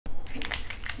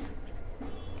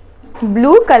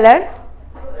blue color,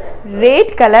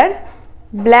 red color,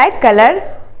 black color,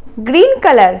 green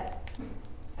color.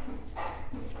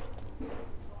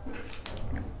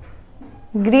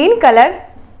 Green color.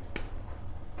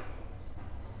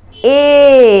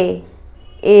 A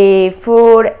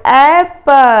for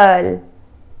apple.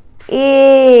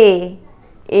 A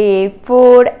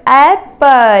for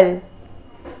apple.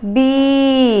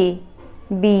 B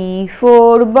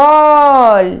for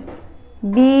ball.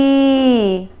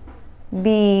 B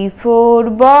for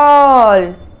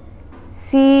ball.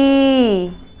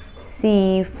 C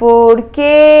for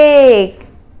cake.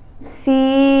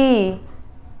 C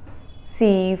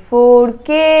for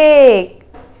cake.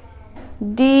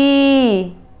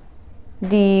 D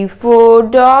for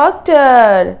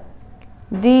doctor.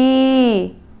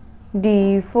 D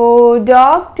for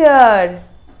doctor.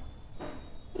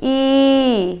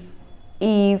 E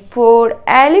for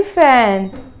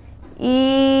elephant.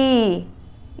 E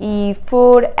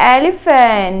for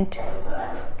elephant.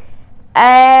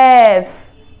 F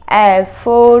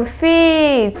for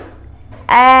fish.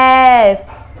 F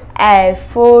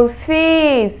for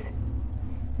fish.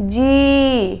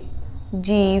 G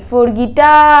for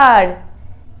guitar.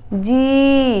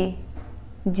 G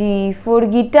for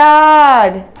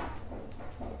guitar.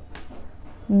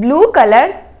 Blue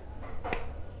color.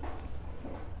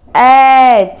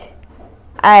 H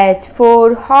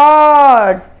for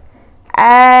horse.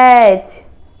 H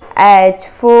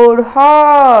for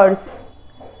horse.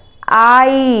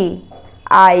 I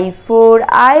for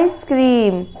ice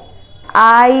cream.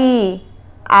 I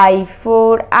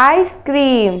for ice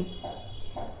cream.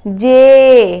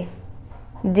 J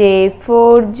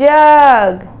for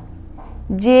jug.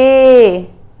 J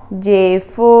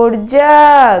for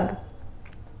jug.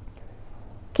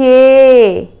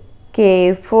 K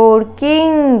for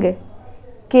king.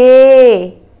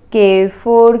 K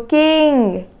for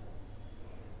king.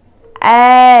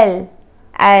 L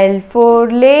for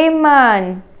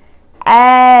lemon.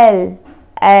 L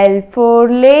for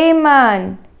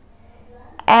lemon.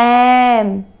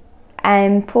 M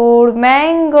for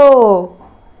mango.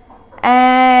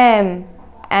 M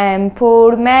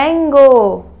for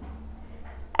mango.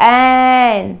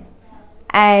 N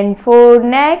for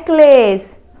necklace.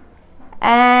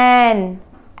 N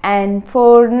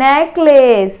for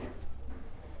necklace.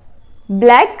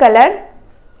 Black color.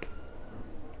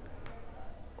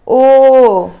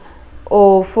 O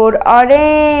for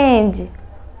orange.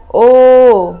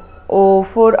 O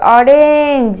for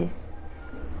orange.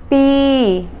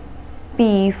 P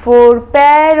for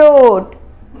parrot.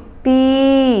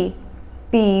 P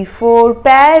for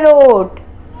parrot.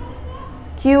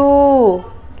 Q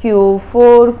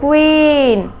for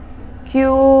queen.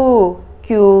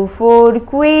 Q for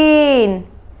queen.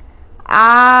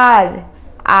 R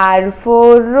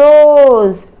for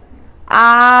rose.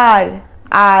 R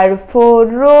for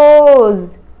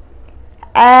rose.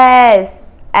 S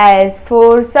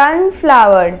for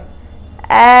sunflower.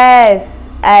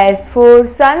 S for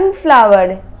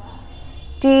sunflower.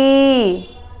 T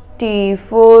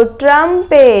for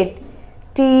trumpet.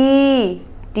 T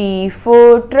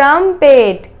for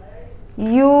trumpet.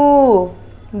 U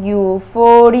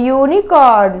for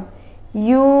unicorn.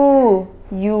 U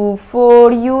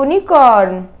for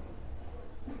unicorn.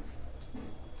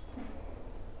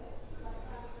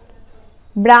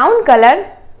 Brown color.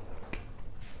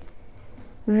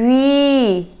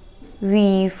 V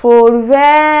for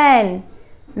van.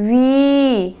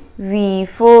 V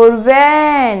for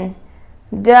van.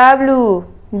 W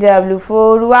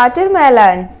for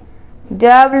watermelon.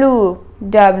 W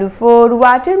for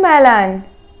watermelon.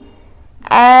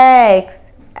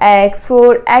 X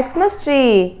for Xmas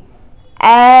tree.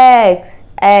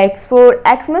 X for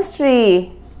Xmas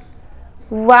tree.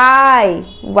 Y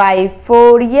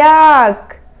for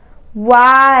yak.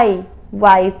 Y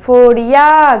for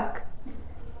yak.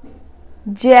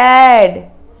 Z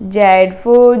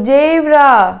for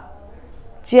zebra.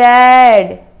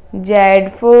 Z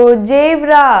for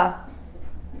zebra.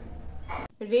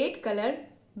 Red color,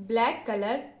 black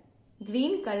color,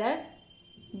 green color,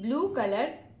 blue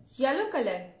color, yellow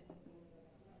color.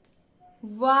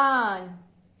 1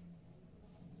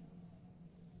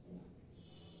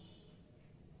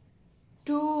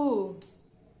 2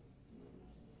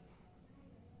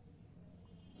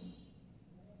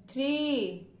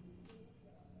 3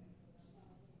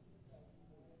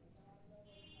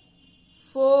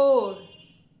 4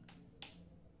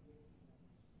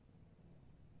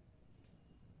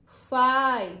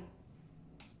 5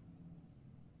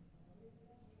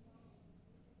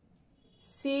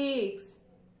 6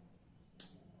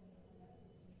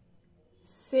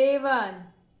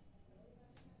 7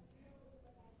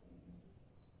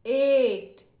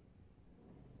 8,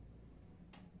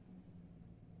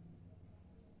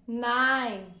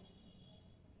 9,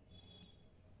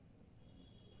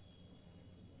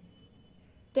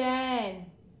 10,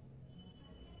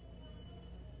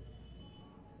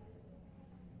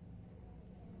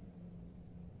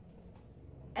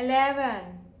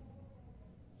 11,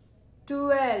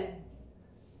 12,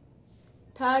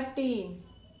 13,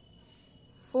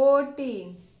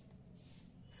 14,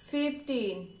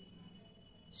 15,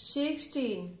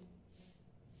 16,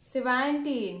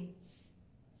 17,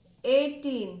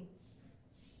 18,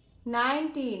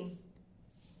 19,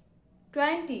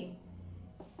 20.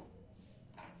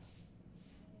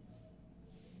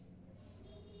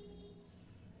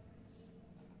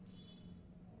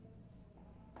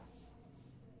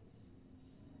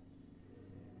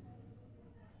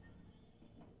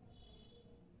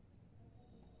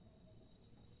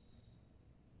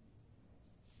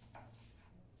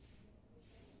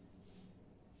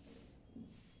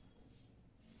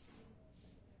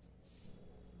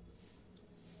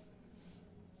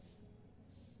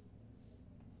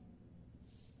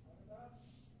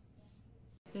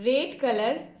 Red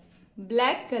color,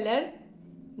 black color,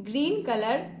 green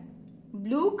color,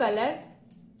 blue color,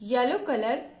 yellow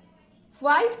color,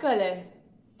 white color.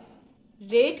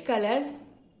 Red color,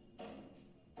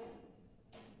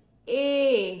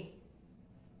 A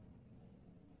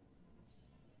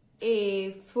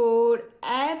for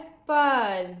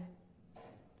apple.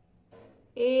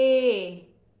 A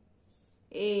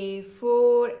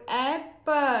for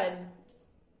apple.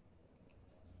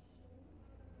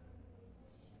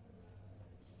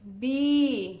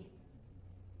 B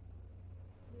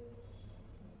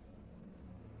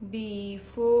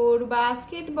for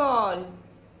basketball.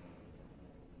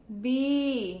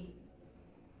 B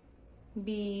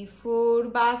for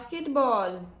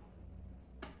basketball.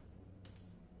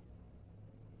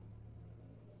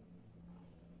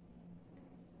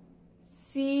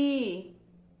 C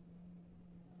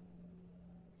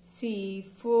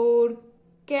for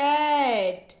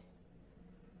cat.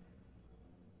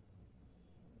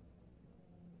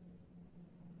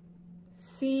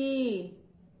 C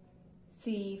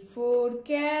for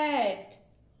cat.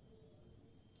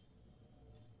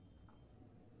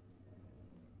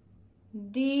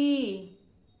 D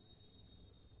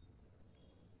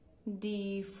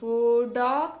for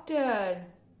doctor.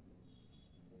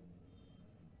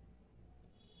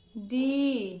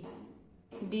 D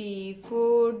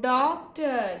for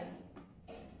doctor.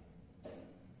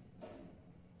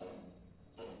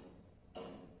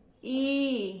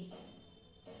 E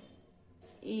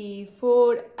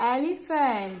for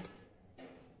elephant.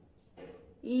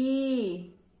 E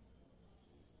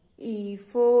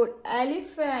for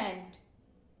elephant.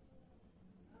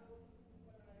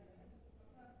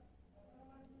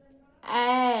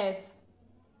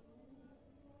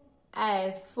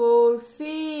 F for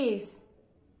fish.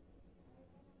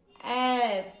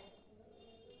 F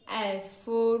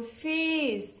for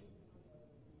fish.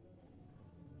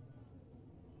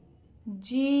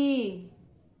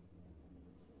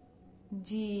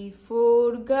 G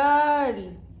for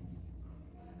girl.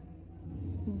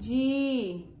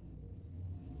 G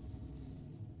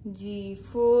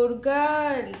for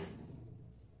girl.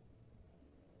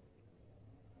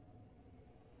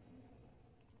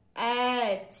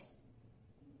 H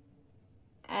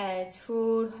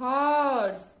for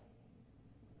horse.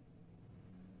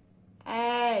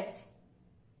 H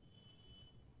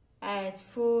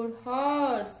for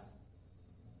horse.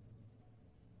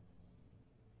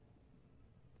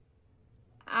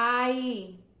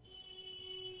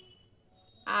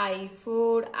 I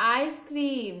for ice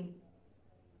cream.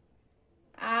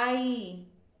 I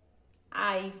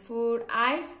for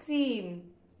ice cream.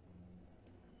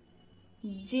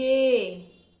 J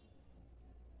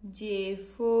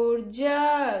for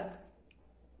jug.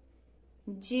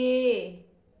 J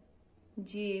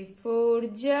for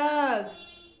jug.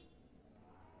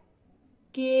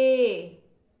 K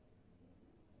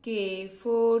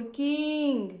for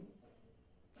king.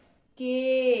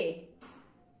 K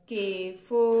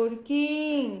for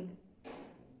king.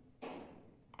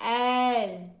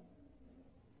 L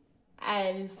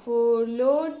for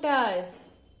lotus.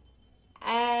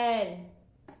 L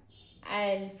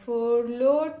for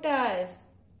lotus.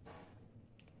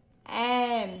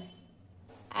 M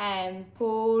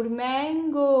for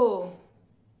mango.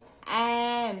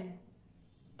 M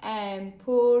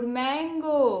for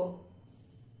mango.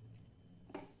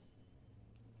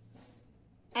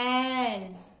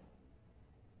 N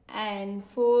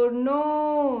for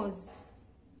nose.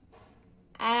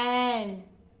 N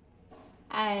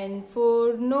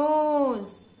for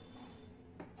nose.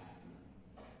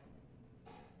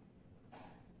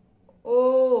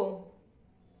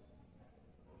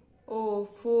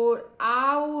 for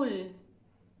owl.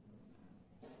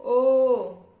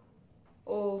 O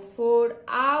for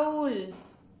owl.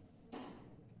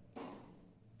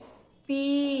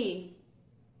 P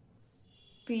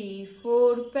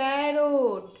for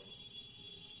parrot.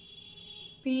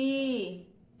 P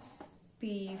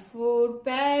for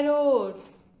parrot.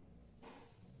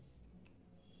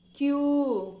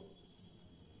 Q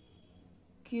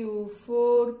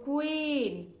for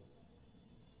queen.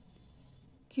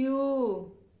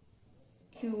 Q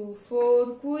for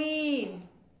queen.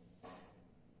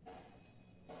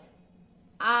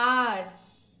 R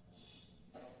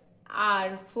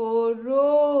for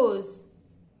rose.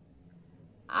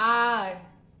 R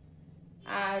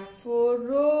for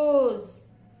rose.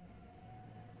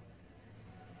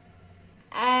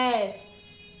 S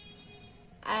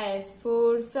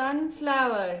for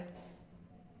sunflower.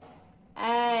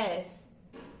 S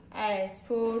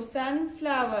for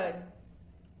sunflower.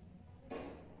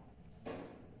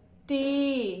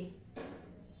 T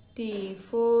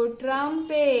for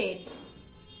trumpet.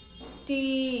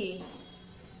 T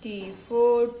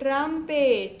for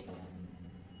trumpet.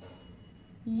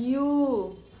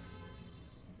 U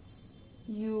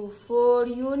for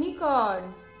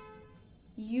unicorn.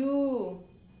 U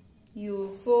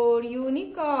for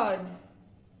unicorn.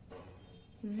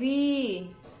 V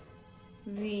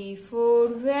for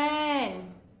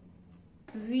van.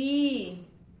 V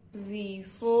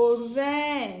for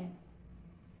van.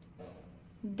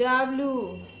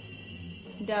 W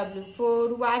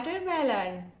for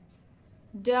watermelon.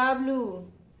 W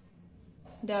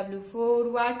for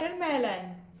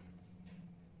watermelon.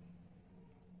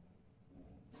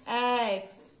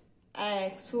 X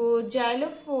for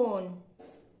xylophone.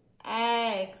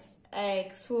 X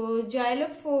for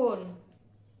xylophone.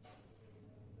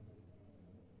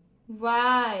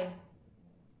 Y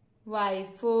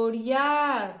for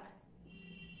yak.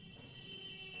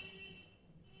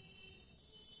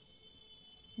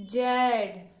 Z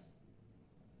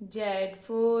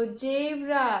for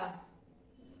zebra.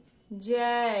 Z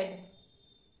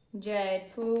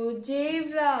for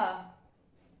zebra.